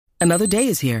Another day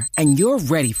is here, and you're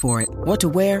ready for it. What to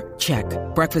wear? Check.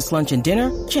 Breakfast, lunch, and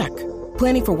dinner? Check.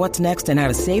 Planning for what's next and how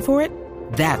to save for it?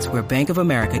 That's where Bank of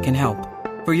America can help.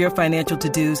 For your financial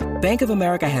to-dos, Bank of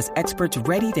America has experts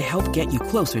ready to help get you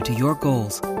closer to your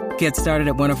goals. Get started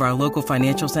at one of our local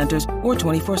financial centers or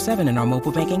 24/7 in our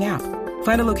mobile banking app.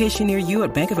 Find a location near you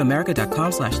at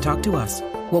bankofamerica.com/talktous.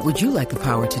 What would you like the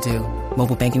power to do?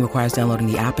 Mobile banking requires downloading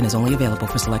the app and is only available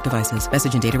for select devices.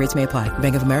 Message and data rates may apply.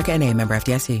 Bank of America N.A., member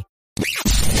FDIC.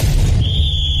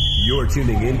 You're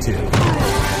tuning into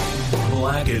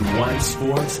Black and White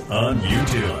Sports on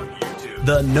YouTube.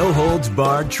 The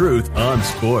no-holds-barred truth on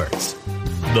sports.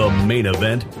 The main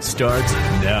event starts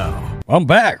now. I'm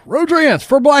back. Rodrance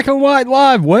for Black and White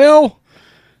Live. Well,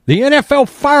 the NFL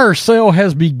fire sale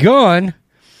has begun.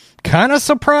 Kind of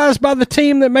surprised by the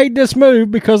team that made this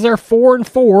move because they're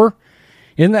 4-4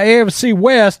 in the AFC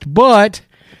West, but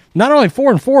not only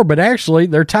 4-4, but actually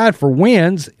they're tied for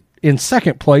wins in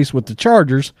second place with the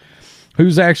Chargers,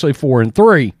 who's actually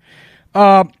 4-3.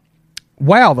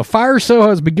 Wow, the fire sale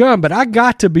has begun, but I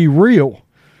got to be real.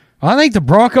 I think the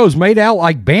Broncos made out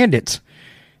like bandits.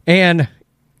 And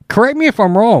correct me if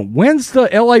I'm wrong, when's the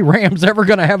LA Rams ever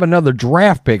going to have another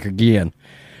draft pick again?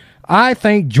 I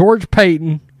think George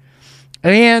Payton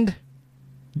and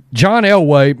John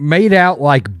Elway made out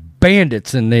like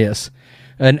bandits in this.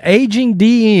 An aging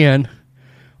DN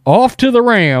off to the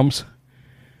Rams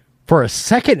for a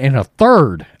second and a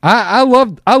third. I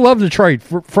love the trade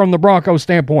from the Broncos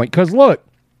standpoint because, look,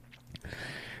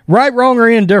 right, wrong, or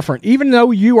indifferent, even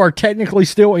though you are technically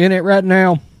still in it right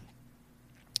now,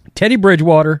 Teddy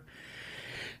Bridgewater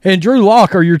and Drew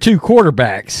Lock are your two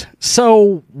quarterbacks.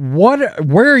 So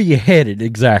where are you headed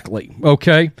exactly?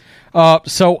 Okay,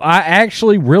 so I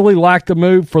actually really like the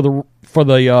move for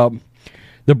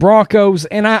the Broncos,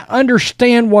 and I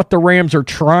understand what the Rams are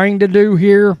trying to do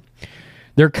here.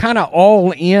 They're kind of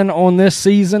all in on this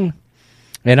season,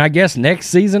 and I guess next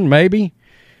season maybe.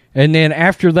 And then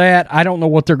after that, I don't know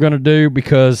what they're going to do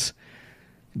because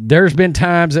there's been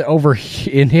times over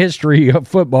in history of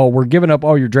football where giving up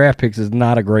all your draft picks is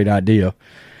not a great idea.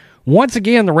 Once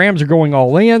again, the Rams are going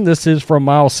all in. This is from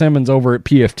Miles Simmons over at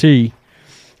PFT.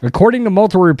 According to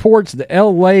multiple reports, the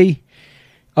LA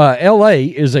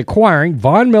is acquiring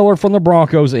Von Miller from the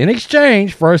Broncos in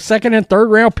exchange for a second and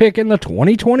third round pick in the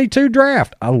 2022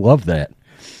 draft. I love that.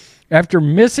 After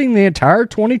missing the entire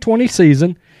 2020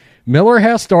 season, Miller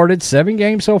has started 7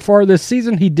 games so far this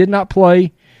season. He did not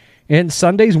play in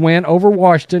Sunday's win over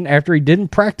Washington after he didn't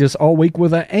practice all week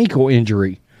with an ankle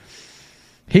injury.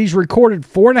 He's recorded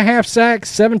 4.5 sacks,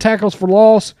 7 tackles for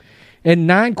loss, and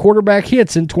 9 quarterback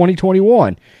hits in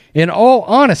 2021. In all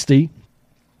honesty,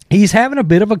 he's having a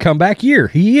bit of a comeback year.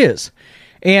 He is.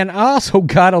 And I also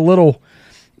got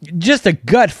just a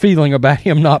gut feeling about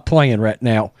him not playing right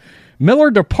now.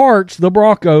 Miller departs the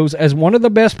Broncos as one of the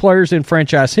best players in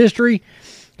franchise history.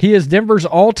 He is Denver's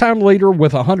all-time leader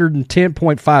with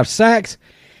 110.5 sacks,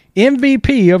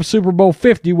 MVP of Super Bowl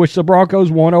 50, which the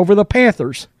Broncos won over the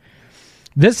Panthers.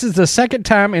 This is the second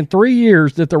time in 3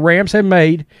 years that the Rams have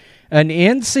made an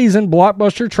in-season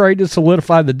blockbuster trade to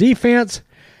solidify the defense.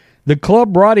 The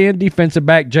club brought in defensive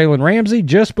back Jalen Ramsey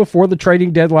just before the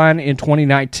trading deadline in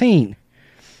 2019.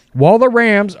 While the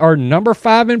Rams are number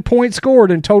 5 in points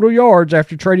scored and total yards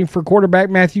after trading for quarterback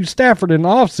Matthew Stafford in the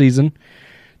offseason,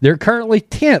 they're currently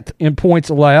 10th in points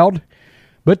allowed,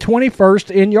 but 21st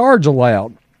in yards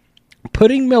allowed.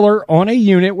 Putting Miller on a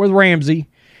unit with Ramsey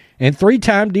and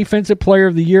 3-time Defensive Player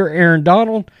of the Year Aaron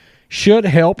Donald should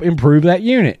help improve that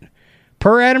unit.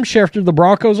 Per Adam Schefter, the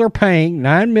Broncos are paying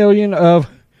 $9 million of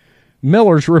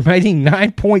Miller's remaining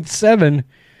 $9.7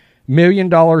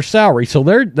 million salary. So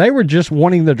they were just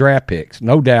wanting the draft picks,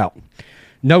 no doubt.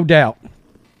 No doubt.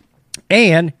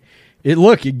 And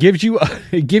it gives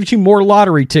you more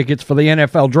lottery tickets for the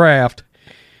NFL draft.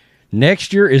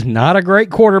 Next year is not a great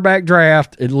quarterback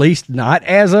draft, at least not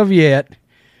as of yet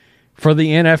for the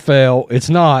NFL. It's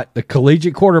not. The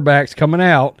collegiate quarterbacks coming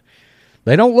out,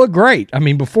 they don't look great. I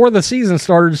mean, before the season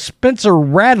started, Spencer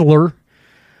Rattler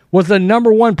was the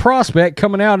number 1 prospect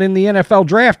coming out in the NFL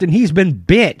draft, and he's been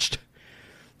benched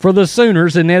for the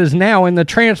Sooners, and that is now in the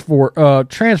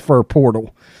transfer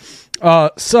portal.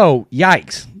 So,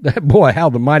 yikes. Boy, how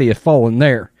the mighty have fallen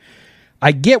there.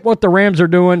 I get what the Rams are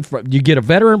doing. You get a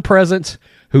veteran presence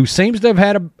who seems to have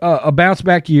had a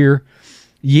bounce-back year.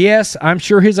 Yes, I'm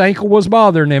sure his ankle was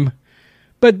bothering him,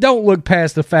 but don't look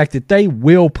past the fact that they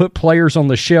will put players on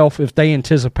the shelf if they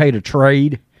anticipate a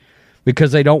trade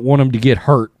because they don't want them to get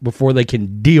hurt before they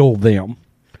can deal them.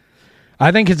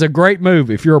 I think it's a great move.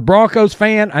 If you're a Broncos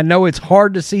fan, I know it's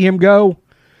hard to see him go,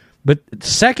 but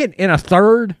second and a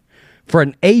third for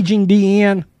an aging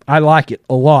DN, I like it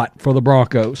a lot for the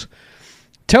Broncos.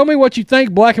 Tell me what you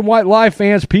think, Black and White Live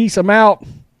fans. Peace. I'm out.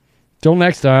 Till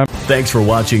next time. Thanks for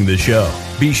watching the show.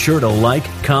 Be sure to like,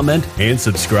 comment, and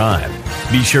subscribe.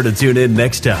 Be sure to tune in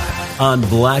next time on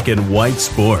Black and White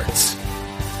Sports.